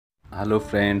Hello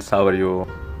friends, how are you?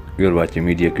 You are watching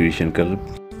Media Creation Club.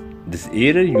 This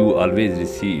error you always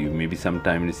receive, maybe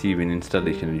sometime receive in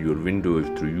installation of your Windows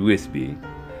through USB.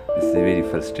 This is very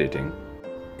frustrating.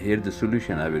 Here the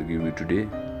solution I will give you today.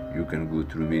 You can go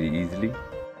through very easily.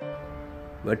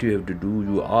 What you have to do,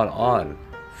 you are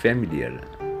familiar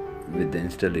with the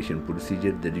installation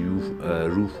procedure that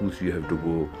Rufus, you have to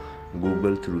go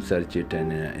Google through search it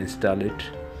and install it,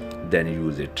 then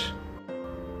use it.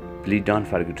 Please don't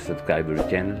forget to subscribe our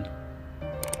channel.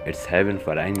 It's heaven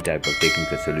for any type of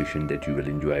technical solution that you will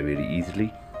enjoy very easily.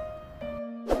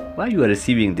 Why you are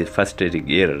receiving this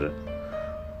frustrating error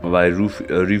by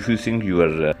refusing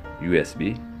your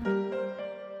USB?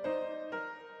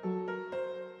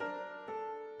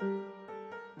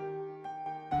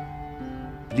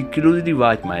 Please closely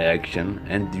watch my action,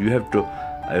 and you have to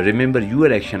remember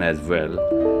your action as well,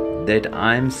 that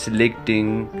I am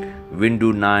selecting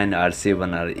Windows 9 or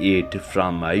 7 or 8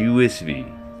 from my USB.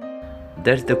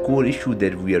 That's the core issue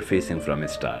that we are facing from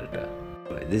start.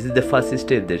 This is the first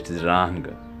step that is wrong.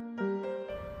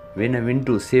 When a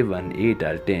Windows 7, 8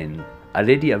 or 10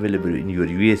 already available in your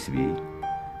USB,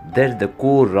 that's the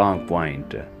core wrong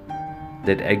point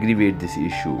that aggravate this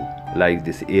issue, like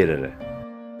this error.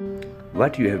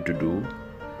 What you have to do,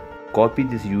 copy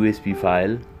this USB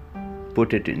file,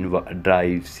 put it in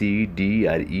drive C, D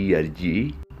or E or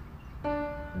G.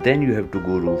 Then you have to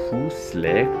go Rufus,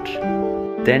 select,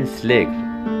 then select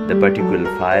the particular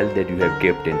file that you have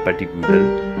kept in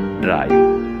particular drive.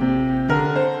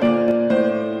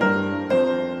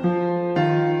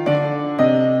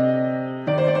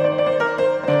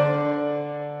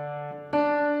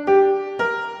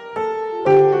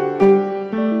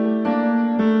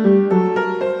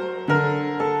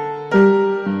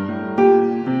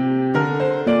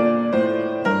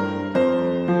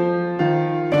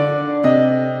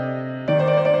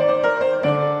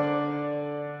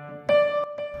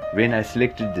 When I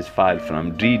selected this file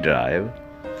from D drive,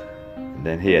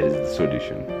 then here is the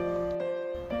solution.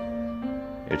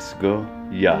 It's go,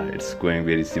 yeah, it's going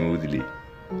very smoothly.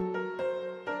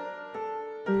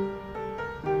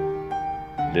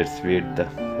 Let's wait the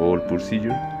whole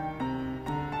procedure.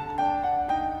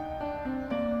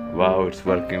 Wow, it's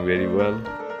working very well.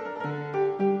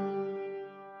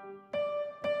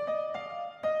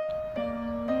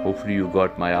 Hopefully you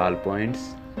got my all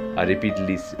points. I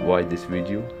repeatedly watch this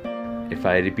video. If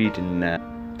I repeat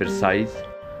in precise,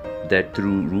 that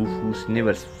through Rufus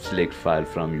never select file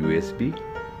from USB,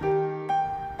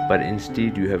 but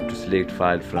instead you have to select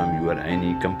file from your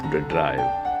any computer drive.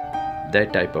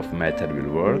 That type of method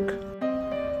will work.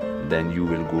 Then you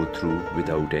will go through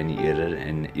without any error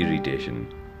and irritation.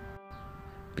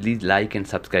 Please like and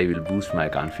subscribe will boost my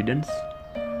confidence.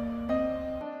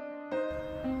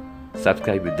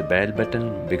 Subscribe with the bell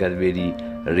button, because very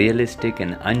realistic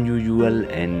and unusual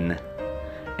and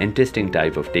interesting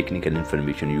type of technical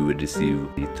information you will receive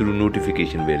through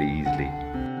notification very easily.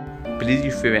 Please,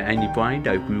 if you have any point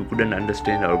or you couldn't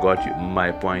understand or got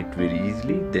my point very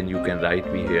easily, then you can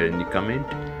write me here in the comment.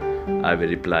 I will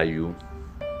reply you.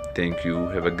 Thank you.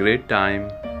 Have a great time.